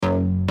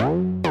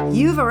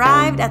You've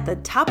arrived at the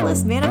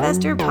Topless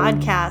Manifestor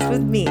podcast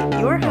with me,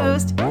 your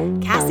host,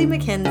 Cassie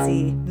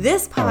McKenzie.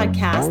 This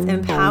podcast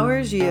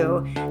empowers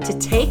you to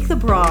take the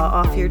bra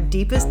off your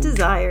deepest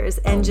desires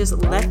and just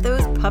let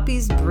those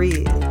puppies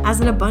breathe.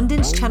 As an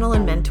abundance channel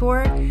and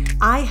mentor,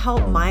 I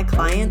help my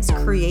clients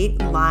create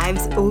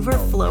lives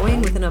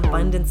overflowing with an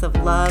abundance of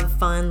love,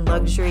 fun,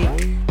 luxury,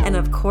 and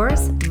of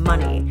course,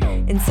 money.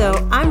 And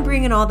so I'm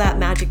bringing all that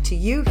magic to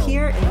you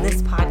here in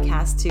this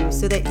podcast too,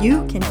 so that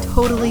you can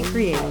totally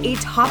create a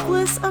topless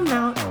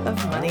amount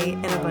of money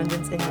and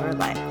abundance in your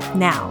life.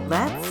 Now,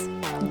 let's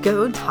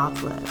go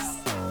topless.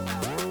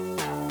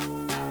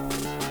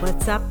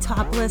 What's up,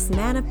 topless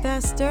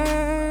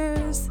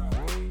manifestors?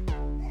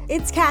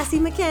 It's Cassie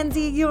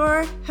McKenzie,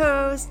 your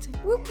host.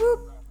 Whoop,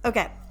 whoop.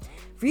 Okay,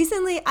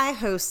 recently I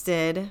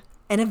hosted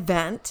an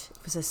event.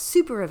 It was a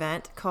super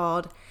event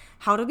called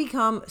How to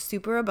Become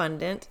Super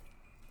Abundant.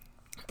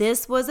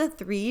 This was a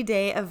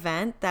 3-day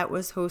event that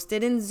was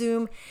hosted in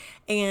Zoom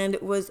and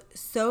was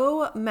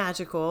so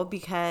magical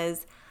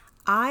because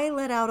I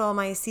let out all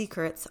my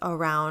secrets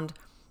around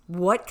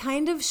what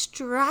kind of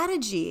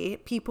strategy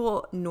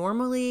people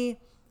normally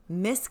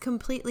miss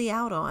completely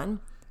out on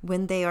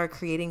when they are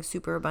creating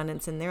super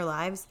abundance in their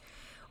lives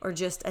or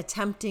just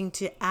attempting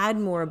to add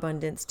more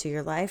abundance to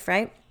your life,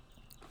 right?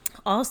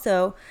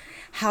 Also,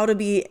 how to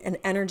be an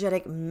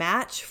energetic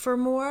match for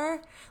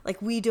more. Like,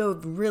 we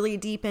dove really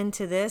deep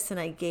into this and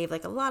I gave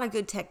like a lot of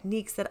good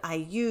techniques that I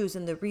use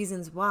and the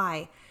reasons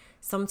why.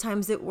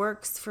 Sometimes it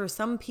works for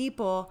some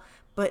people,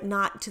 but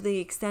not to the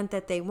extent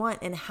that they want,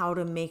 and how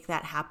to make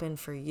that happen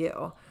for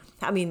you.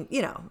 I mean,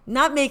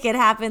 not make it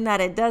happen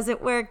that it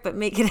doesn't work, but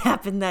make it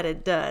happen that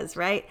it does,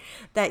 right?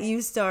 That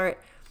you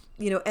start,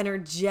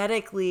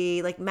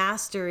 energetically like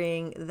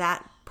mastering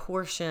that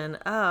portion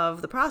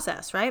of the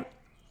process, right?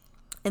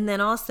 And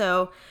then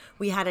also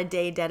we had a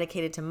day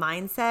dedicated to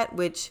mindset,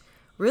 which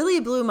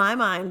really blew my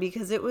mind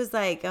because it was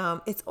like,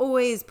 it's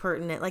always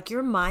pertinent. Like,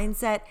 your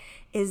mindset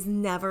is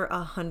never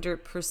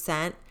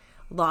 100%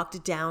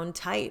 locked down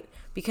tight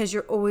because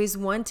you're always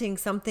wanting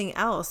something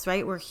else,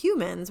 right? We're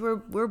humans.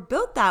 We're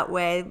built that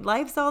way.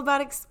 Life's all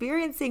about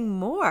experiencing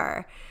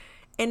more.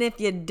 And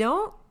if you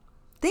don't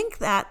think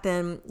that,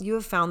 then you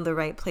have found the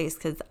right place,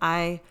 because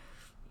I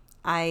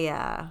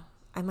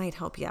might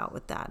help you out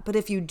with that. But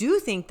if you do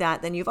think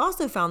that, then you've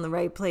also found the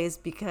right place,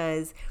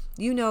 because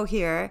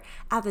here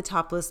at the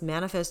Topless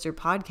Manifestor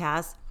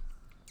podcast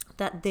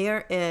that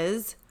there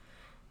is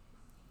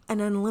an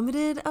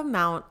unlimited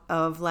amount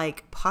of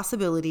like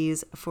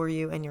possibilities for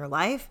you in your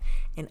life.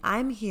 And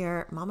I'm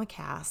here, Mama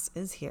Cass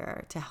is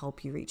here to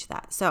help you reach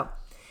that. So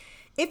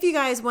if you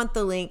guys want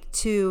the link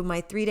to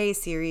my 3-day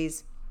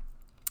series,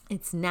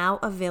 it's now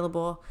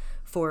available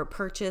for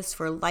purchase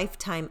for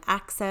lifetime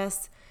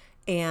access.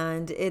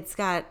 And it's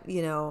got,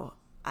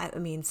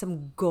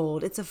 some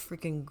gold. It's a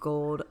freaking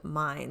gold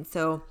mine.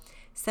 So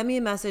send me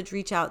a message,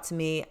 reach out to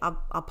me.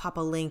 I'll pop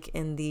a link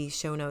in the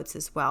show notes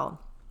as well.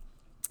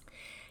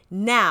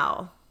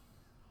 Now,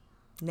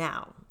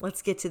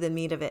 let's get to the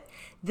meat of it.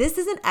 This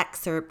is an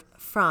excerpt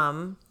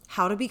from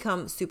How to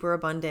Become Super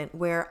Abundant,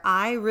 where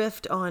I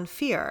riffed on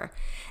fear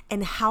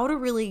and how to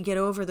really get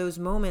over those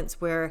moments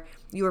where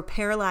you're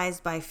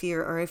paralyzed by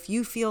fear, or if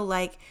you feel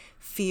like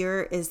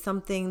fear is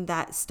something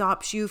that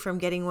stops you from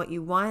getting what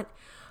you want.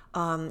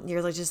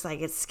 You're just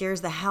like, it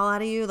scares the hell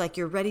out of you. Like,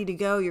 you're ready to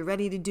go, you're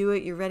ready to do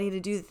it, you're ready to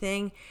do the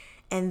thing.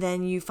 And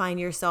then you find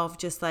yourself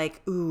just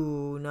like,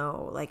 ooh,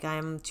 no, like,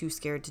 I'm too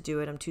scared to do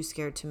it. I'm too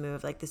scared to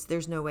move. Like, this,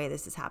 there's no way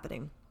this is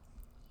happening.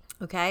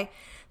 Okay.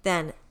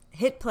 Then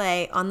hit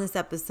play on this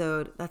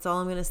episode. That's all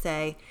I'm going to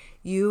say.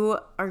 You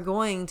are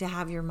going to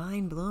have your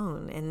mind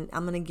blown, and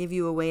I'm going to give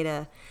you a way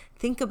to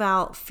think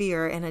about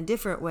fear in a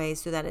different way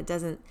so that it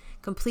doesn't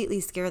completely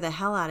scare the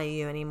hell out of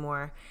you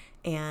anymore.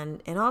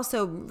 And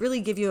also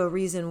really give you a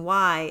reason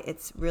why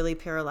it's really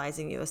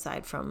paralyzing you,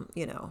 aside from,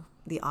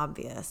 the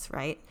obvious,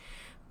 right?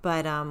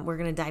 But we're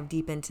going to dive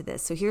deep into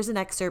this. So here's an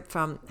excerpt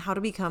from How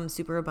to Become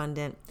Super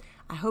Abundant.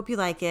 I hope you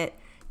like it.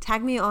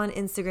 Tag me on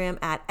Instagram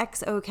at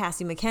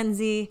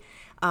XOCassieMcKenzie.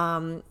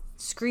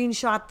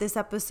 Screenshot this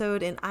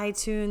episode in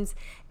iTunes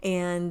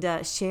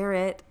and share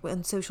it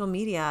on social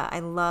media. I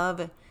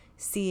love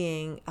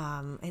seeing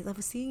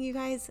you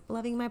guys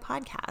loving my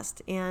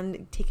podcast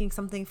and taking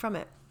something from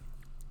it.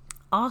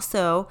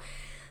 Also,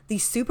 the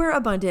Super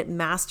Abundant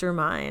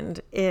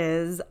Mastermind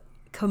is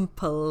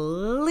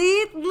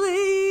completely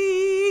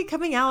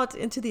coming out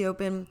into the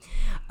open.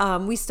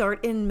 We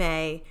start in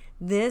May.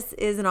 This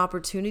is an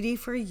opportunity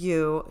for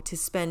you to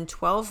spend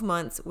 12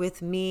 months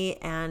with me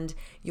and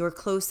your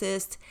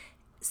closest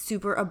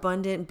super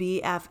abundant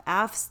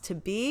BFFs to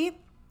be,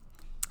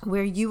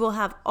 where you will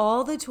have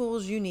all the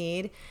tools you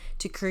need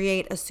to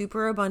create a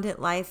super abundant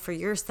life for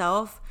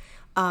yourself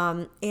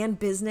and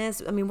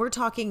business. I mean, we're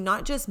talking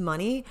not just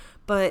money,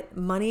 but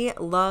money,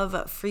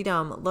 love,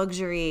 freedom,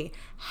 luxury,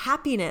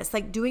 happiness,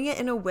 like doing it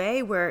in a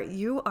way where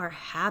you are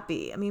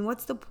happy. I mean,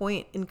 what's the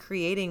point in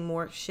creating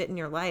more shit in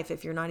your life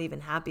if you're not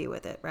even happy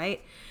with it,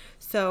 right?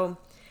 So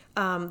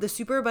The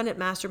Super Abundant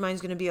Mastermind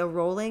is going to be a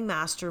rolling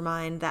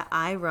mastermind that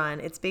I run.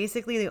 It's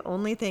basically the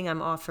only thing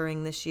I'm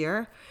offering this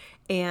year.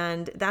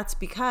 And that's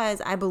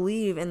because I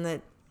believe in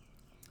the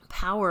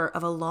power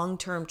of a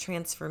long-term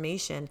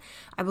transformation.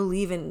 I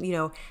believe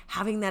in,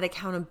 having that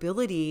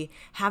accountability,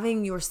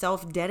 having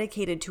yourself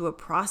dedicated to a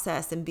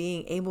process and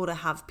being able to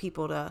have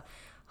people to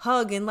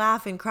hug and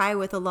laugh and cry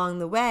with along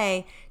the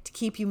way to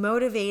keep you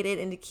motivated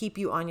and to keep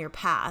you on your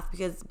path.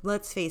 Because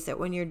let's face it,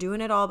 when you're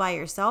doing it all by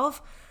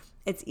yourself,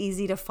 it's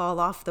easy to fall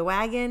off the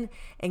wagon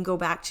and go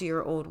back to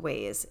your old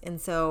ways. And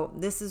so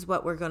this is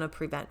what we're going to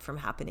prevent from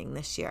happening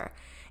this year.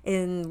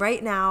 And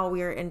right now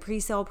we're in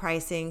pre-sale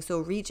pricing, so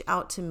reach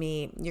out to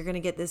me. You're going to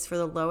get this for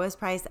the lowest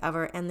price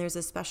ever, and there's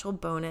a special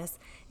bonus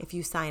if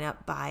you sign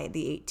up by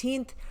the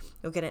 18th.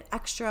 You'll get an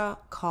extra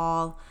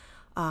call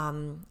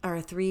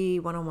or 3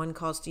 one-on-one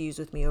calls to use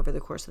with me over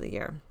the course of the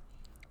year.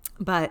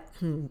 But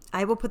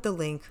I will put the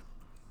link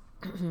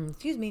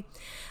excuse me.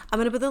 I'm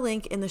going to put the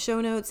link in the show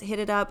notes. Hit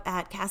it up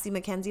at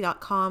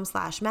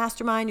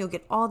CassieMcKenzie.com/mastermind. You'll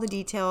get all the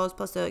details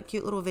plus a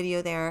cute little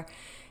video there.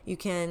 You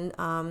can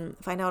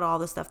find out all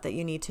the stuff that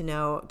you need to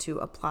know to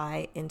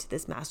apply into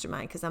this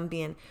mastermind, because I'm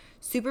being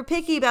super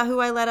picky about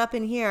who I let up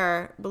in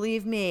here.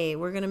 Believe me,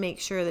 we're going to make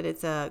sure that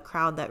it's a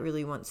crowd that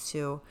really wants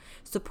to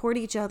support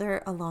each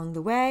other along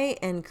the way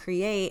and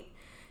create,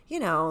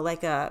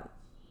 like a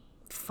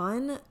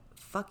fun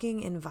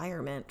fucking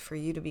environment for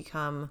you to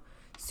become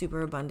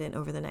super abundant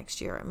over the next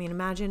year. I mean,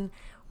 imagine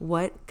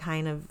what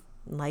kind of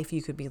life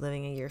you could be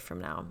living a year from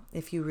now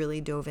if you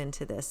really dove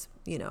into this,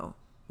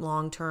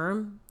 long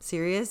term.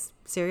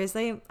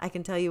 Seriously, I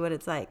can tell you what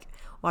it's like.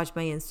 Watch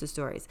my Insta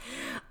stories.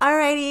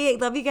 Alrighty,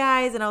 love you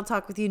guys, and I'll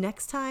talk with you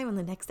next time on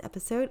the next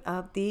episode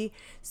of the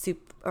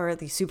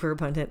Super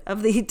Abundant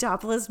of the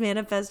Topless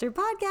Manifestor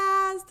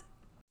podcast.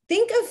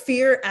 Think of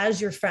fear as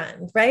your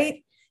friend,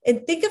 right?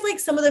 And think of like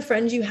some of the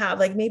friends you have.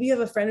 Like maybe you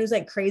have a friend who's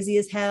like crazy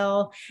as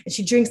hell and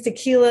she drinks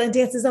tequila and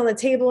dances on the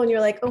table, and you're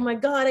like, oh my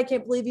God, I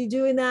can't believe you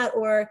doing that.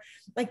 Or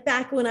like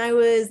back when I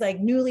was like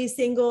newly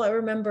single, I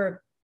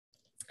remember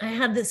I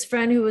had this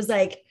friend who was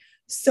like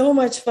so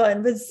much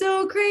fun, but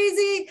so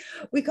crazy.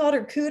 We called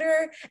her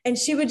Cooter, and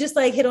she would just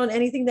like hit on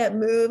anything that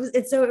moves.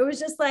 And so it was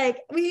just like,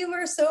 we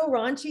were so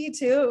raunchy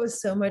too. It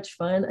was so much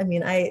fun. I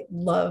mean, I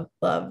love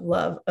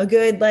a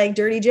good like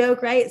dirty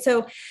joke, right?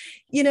 So,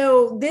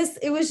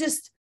 it was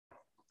just,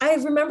 I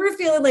remember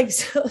feeling like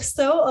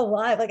so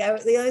alive. Like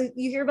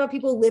you hear about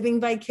people living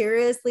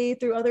vicariously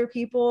through other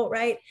people,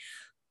 right?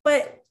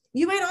 But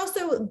you might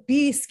also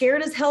be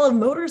scared as hell of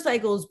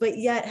motorcycles, but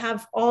yet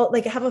have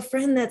a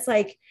friend that's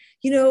like,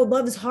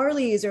 loves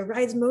Harleys or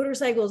rides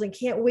motorcycles and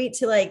can't wait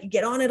to like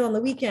get on it on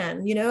the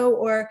weekend,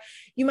 or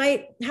you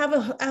might have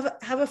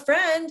a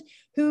friend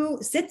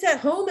who sits at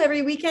home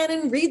every weekend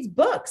and reads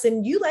books,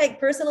 and you like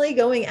personally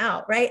going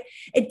out, right?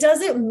 It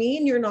doesn't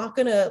mean you're not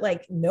going to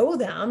like know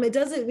them. It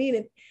doesn't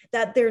mean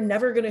that they're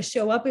never going to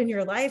show up in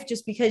your life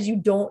just because you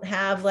don't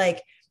have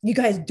like, you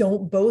guys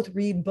don't both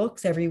read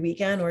books every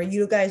weekend, or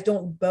you guys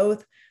don't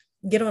both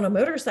get on a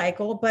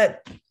motorcycle,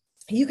 but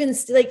you can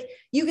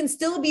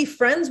still be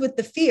friends with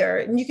the fear,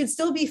 and you can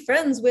still be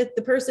friends with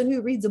the person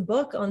who reads a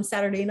book on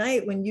Saturday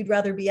night when you'd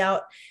rather be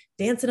out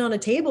dancing on a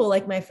table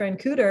like my friend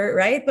Cooter,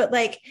 right? But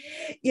like,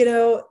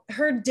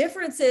 her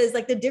differences,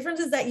 like the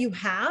differences that you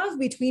have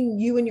between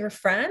you and your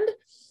friend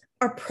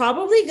are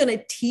probably going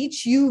to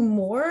teach you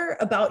more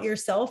about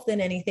yourself than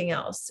anything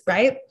else,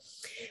 right?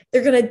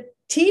 They're going to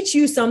teach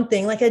you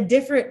something like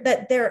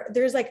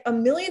there's like a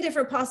million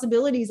different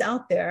possibilities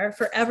out there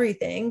for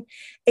everything.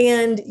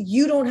 And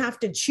you don't have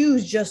to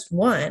choose just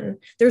one.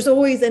 There's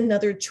always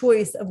another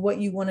choice of what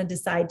you want to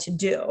decide to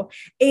do.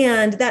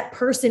 And that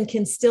person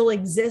can still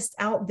exist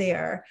out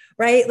there,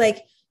 right? Like,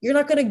 you're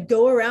not going to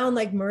go around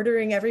like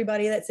murdering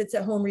everybody that sits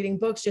at home reading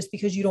books just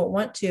because you don't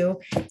want to.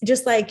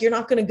 Just like you're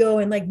not going to go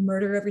and like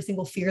murder every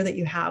single fear that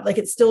you have. Like,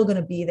 it's still going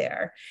to be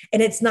there,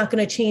 and it's not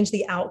going to change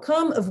the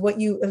outcome of what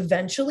you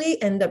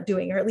eventually end up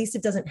doing, or at least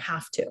it doesn't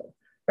have to,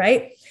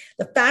 right?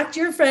 The fact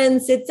your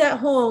friend sits at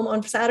home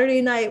on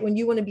Saturday night when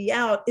you want to be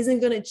out isn't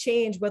going to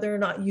change whether or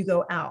not you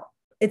go out.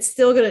 She's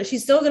still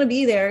going to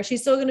be there. She's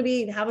still going to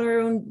be having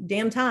her own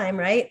damn time,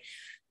 right?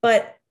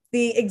 But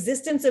the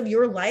existence of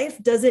your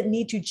life doesn't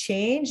need to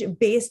change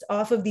based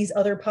off of these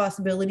other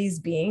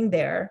possibilities being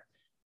there.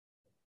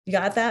 You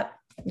got that?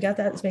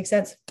 This makes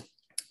sense.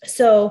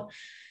 So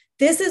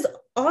this is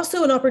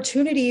also an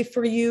opportunity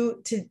for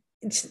you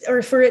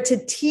for it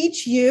to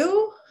teach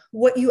you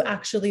what you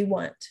actually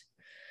want.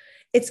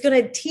 It's going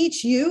to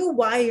teach you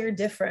why you're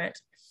different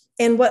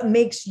and what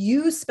makes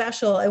you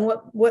special, and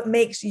what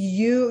makes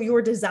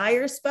your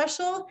desire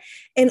special,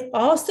 and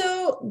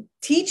also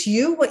teach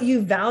you what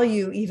you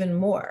value even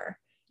more.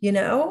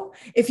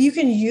 If you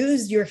can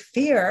use your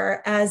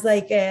fear as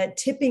like a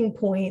tipping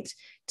point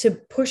to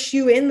push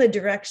you in the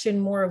direction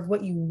more of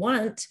what you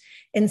want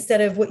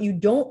instead of what you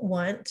don't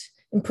want,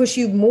 and push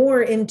you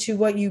more into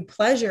what you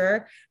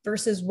pleasure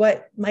versus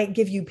what might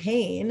give you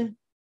pain,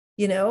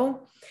 you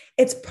know,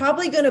 it's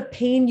probably going to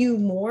pain you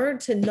more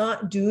to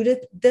not do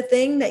the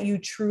thing that you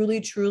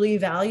truly, truly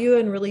value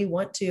and really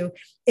want to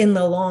in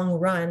the long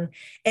run.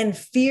 And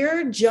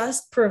fear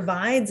just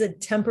provides a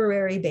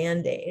temporary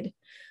Band-Aid.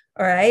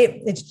 All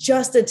right. It's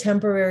just a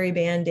temporary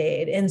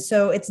Band-Aid. And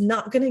so it's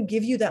not going to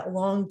give you that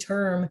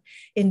long-term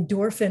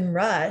endorphin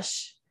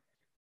rush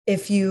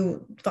if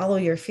you follow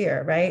your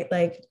fear, right?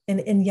 Like,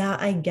 and yeah,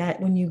 I get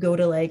when you go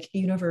to like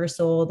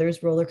Universal,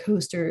 there's roller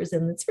coasters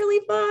and it's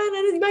really fun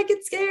and you might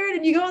get scared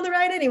and you go on the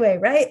ride anyway,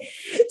 right?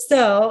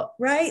 So,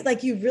 right,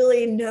 like you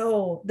really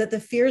know that the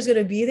fear is going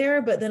to be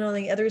there, but then on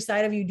the other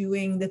side of you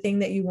doing the thing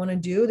that you want to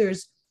do,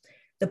 there's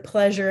the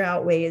pleasure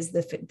outweighs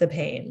the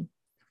pain.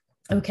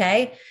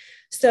 Okay.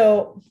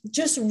 So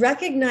just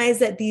recognize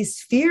that these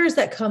fears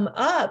that come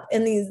up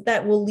and these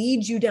that will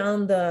lead you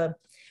down the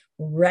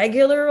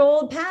regular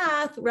old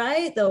path,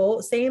 right?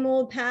 The same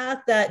old path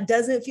that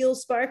doesn't feel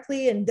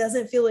sparkly and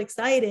doesn't feel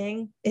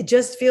exciting. It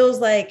just feels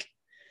like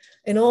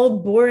an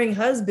old boring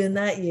husband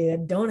that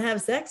you don't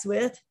have sex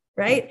with,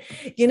 right?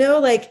 You know,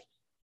 like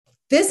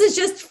this is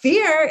just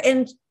fear.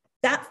 And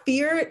that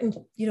fear,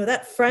 you know,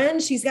 that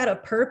friend, she's got a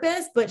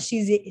purpose, but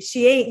she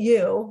ain't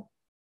you.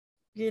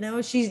 You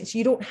know,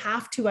 you don't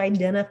have to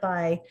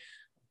identify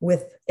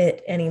with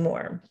it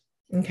anymore.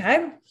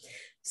 Okay.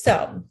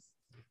 So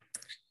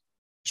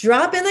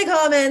drop in the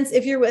comments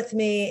if you're with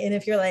me. And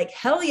if you're like,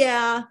 hell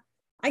yeah,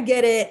 I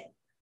get it.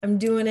 I'm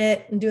doing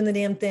it. I'm doing the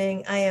damn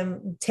thing. I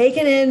am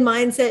taking in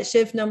mindset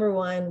shift number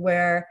 1,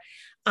 where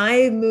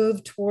I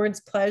move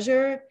towards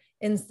pleasure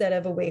instead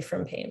of away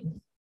from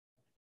pain.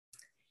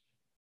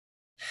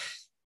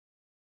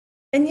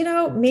 And, you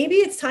know, maybe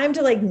it's time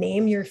to like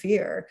name your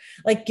fear,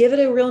 like give it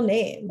a real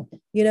name,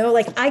 you know,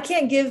 like I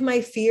can't give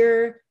my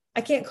fear.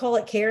 I can't call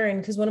it Karen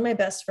because one of my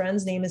best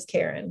friends' name is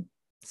Karen.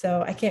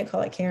 So I can't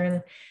call it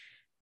Karen.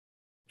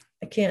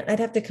 I'd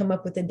have to come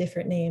up with a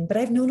different name, but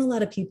I've known a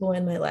lot of people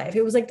in my life.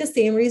 It was like the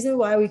same reason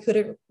why we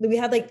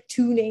had like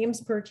 2 names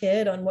per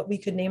kid on what we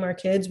could name our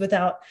kids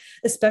without,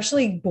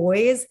 especially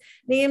boys'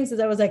 names. As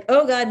I was like,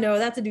 oh God, no,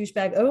 that's a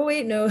douchebag. Oh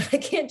wait, no, I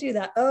can't do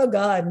that. Oh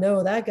God,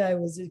 no, that guy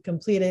was a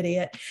complete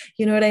idiot.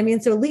 You know what I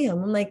mean? So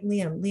Liam, I'm like,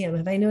 Liam,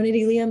 have I known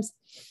any Liams?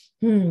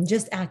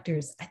 Just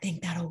actors. I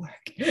think that'll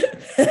work.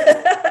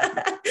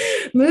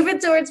 Moving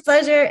towards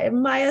pleasure.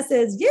 And Maya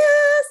says,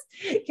 yes.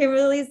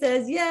 Kimberly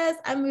says, yes,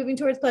 I'm moving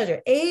towards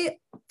pleasure. A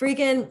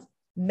freaking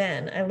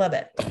men. I love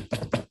it.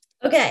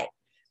 Okay.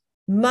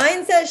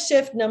 Mindset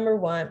shift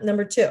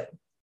number 2.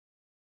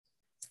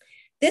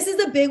 This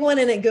is a big one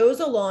and it goes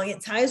along.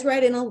 It ties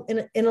right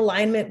in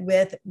alignment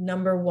with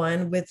number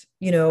 1 with,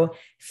 you know,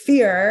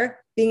 fear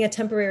being a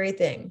temporary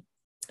thing.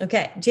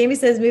 Okay. Jamie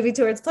says moving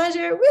towards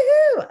pleasure.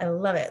 Woohoo. I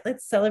love it.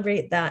 Let's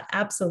celebrate that.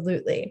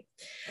 Absolutely.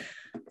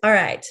 All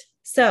right.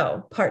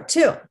 So part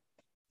 2,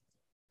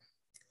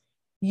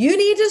 you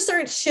need to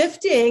start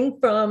shifting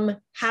from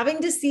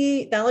having to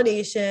see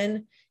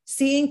validation,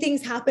 seeing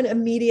things happen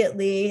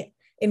immediately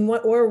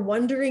or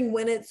wondering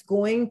when it's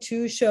going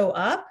to show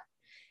up.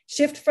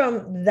 Shift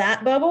from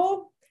that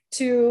bubble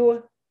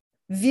to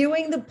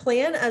viewing the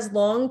plan as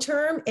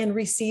long-term and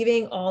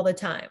receiving all the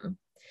time.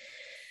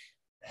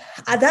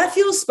 That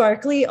feels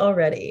sparkly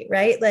already,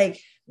 right? Like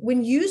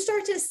when you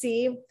start to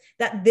see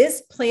that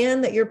this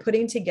plan that you're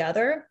putting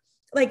together,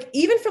 like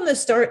even from the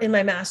start in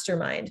my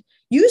mastermind,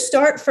 you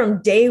start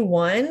from day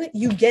 1,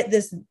 you get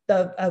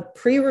a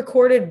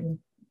pre-recorded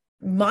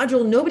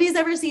module nobody's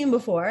ever seen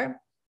before.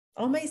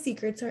 All my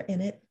secrets are in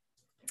it.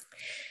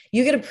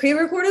 You get a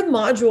pre-recorded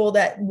module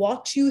that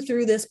walks you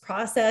through this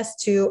process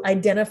to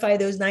identify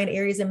those 9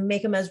 areas and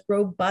make them as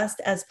robust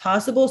as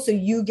possible. So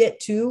you get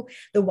to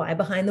the why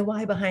behind the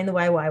why behind the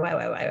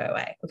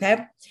why.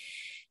 Okay.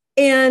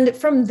 And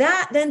from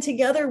that, then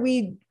together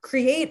we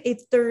create a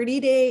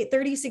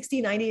 30,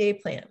 60, 90-day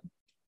plan.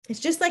 It's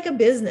just like a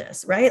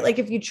business, right? Like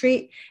if you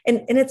treat,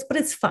 but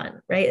it's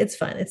fun, right? It's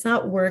fun. It's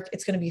not work.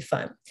 It's going to be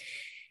fun.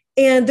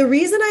 And the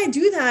reason I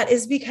do that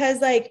is because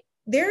like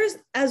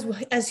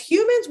as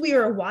humans, we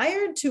are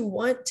wired to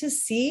want to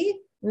see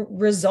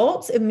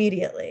results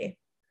immediately.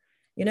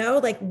 You know,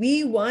 like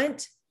we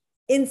want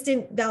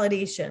instant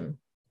validation,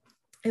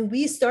 and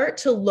we start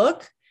to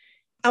look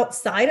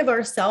outside of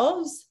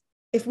ourselves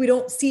if we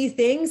don't see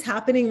things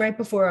happening right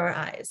before our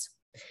eyes.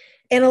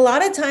 And a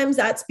lot of times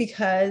that's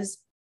because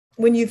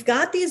when you've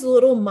got these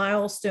little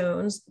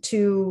milestones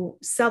to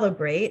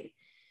celebrate,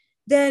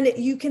 then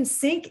you can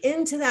sink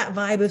into that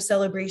vibe of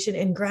celebration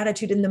and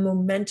gratitude, and the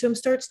momentum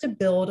starts to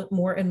build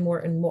more and more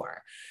and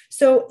more.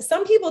 So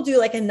some people do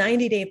like a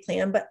 90-day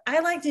plan, but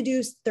I like to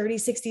do 30,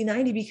 60,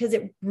 90 because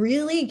it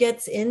really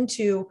gets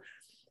into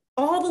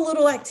all the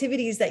little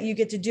activities that you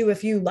get to do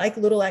if you like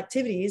little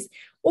activities,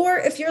 or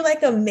if you're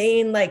like a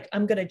main, like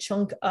I'm going to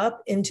chunk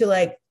up into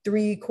like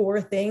 3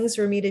 core things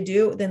for me to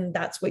do, then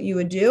that's what you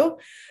would do.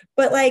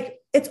 But like,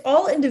 it's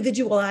all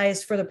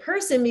individualized for the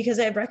person because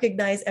I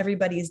recognize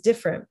everybody is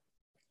different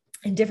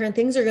and different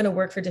things are going to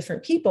work for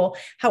different people.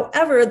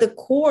 However, the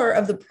core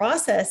of the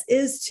process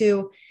is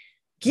to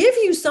give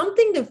you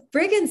something to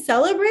friggin'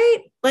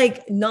 celebrate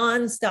like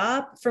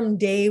nonstop from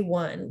day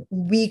one,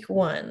 week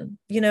one,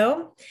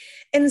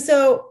 And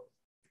so,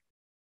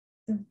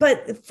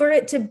 but for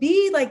it to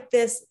be like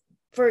this,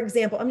 for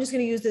example, I'm just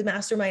going to use the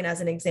mastermind as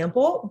an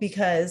example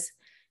because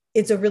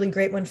it's a really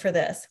great one for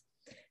this.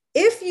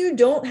 If you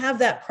don't have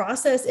that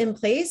process in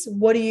place,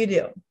 what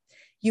do?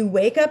 You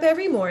wake up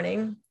every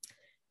morning,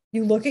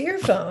 you look at your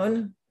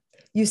phone,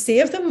 you see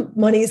if the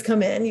money's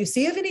come in, you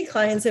see if any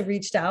clients have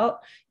reached out,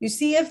 you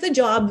see if the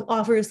job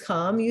offers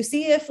come, you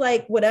see if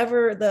like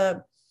whatever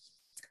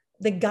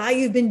the guy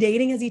you've been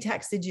dating, has he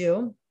texted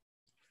you?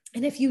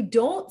 And if you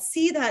don't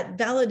see that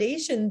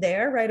validation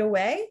there right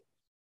away,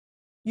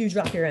 you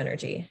drop your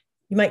energy.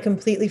 You might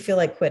completely feel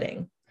like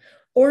quitting,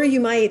 or you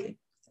might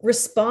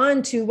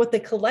respond to what the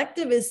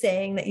collective is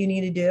saying that you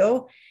need to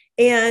do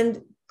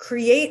and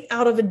create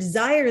out of a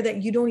desire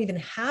that you don't even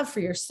have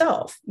for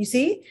yourself, you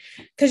see?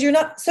 Because you're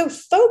not so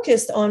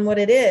focused on what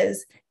it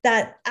is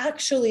that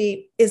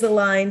actually is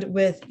aligned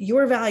with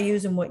your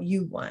values and what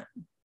you want.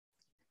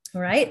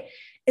 All right.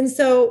 And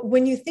so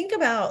when you think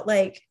about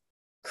like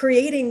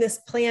creating this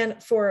plan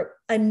for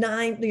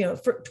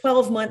for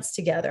 12 months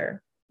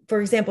together, for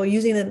example,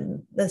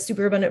 using the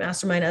Super Abundant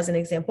Mastermind as an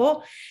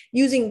example,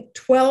 using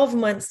 12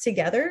 months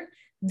together,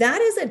 that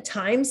is a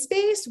time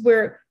space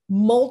where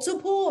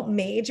multiple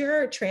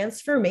major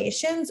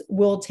transformations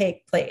will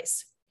take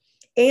place.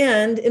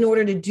 And in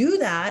order to do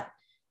that,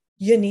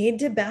 you need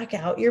to back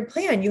out your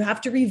plan. You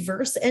have to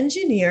reverse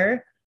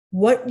engineer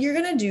what you're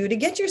going to do to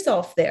get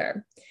yourself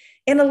there.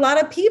 And a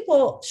lot of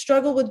people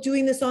struggle with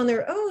doing this on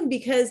their own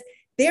because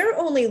they're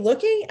only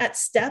looking at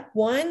step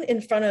one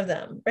in front of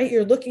them, right?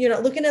 You're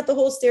not looking at the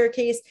whole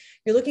staircase.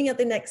 You're looking at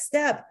the next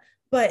step.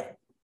 But,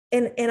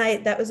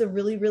 that was a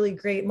really, really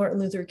great Martin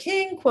Luther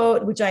King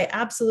quote, which I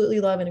absolutely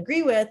love and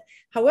agree with.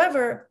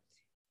 However,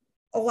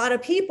 a lot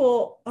of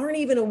people aren't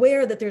even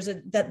aware that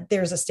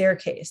there's a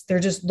staircase. They're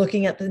just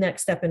looking at the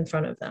next step in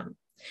front of them.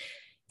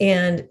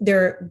 And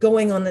they're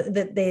going on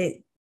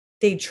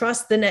they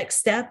trust the next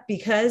step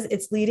because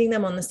it's leading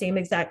them on the same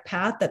exact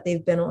path that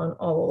they've been on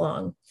all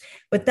along.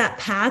 But that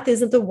path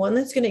isn't the one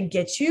that's going to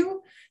get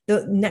you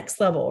the next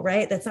level,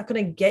 right? That's not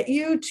going to get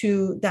you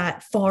to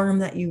that farm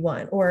that you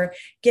want or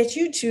get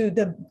you to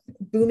the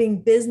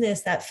booming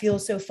business that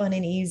feels so fun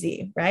and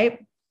easy,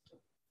 right?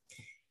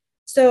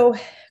 So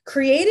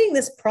creating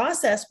this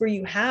process where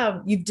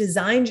you've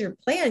designed your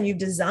plan, you've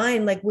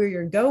designed like where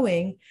you're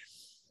going,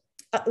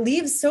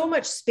 leaves so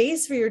much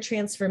space for your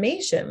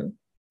transformation.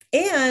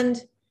 And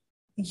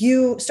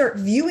you start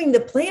viewing the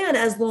plan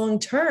as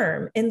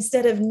long-term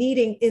instead of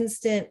needing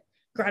instant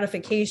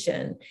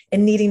gratification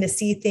and needing to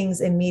see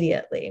things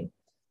immediately.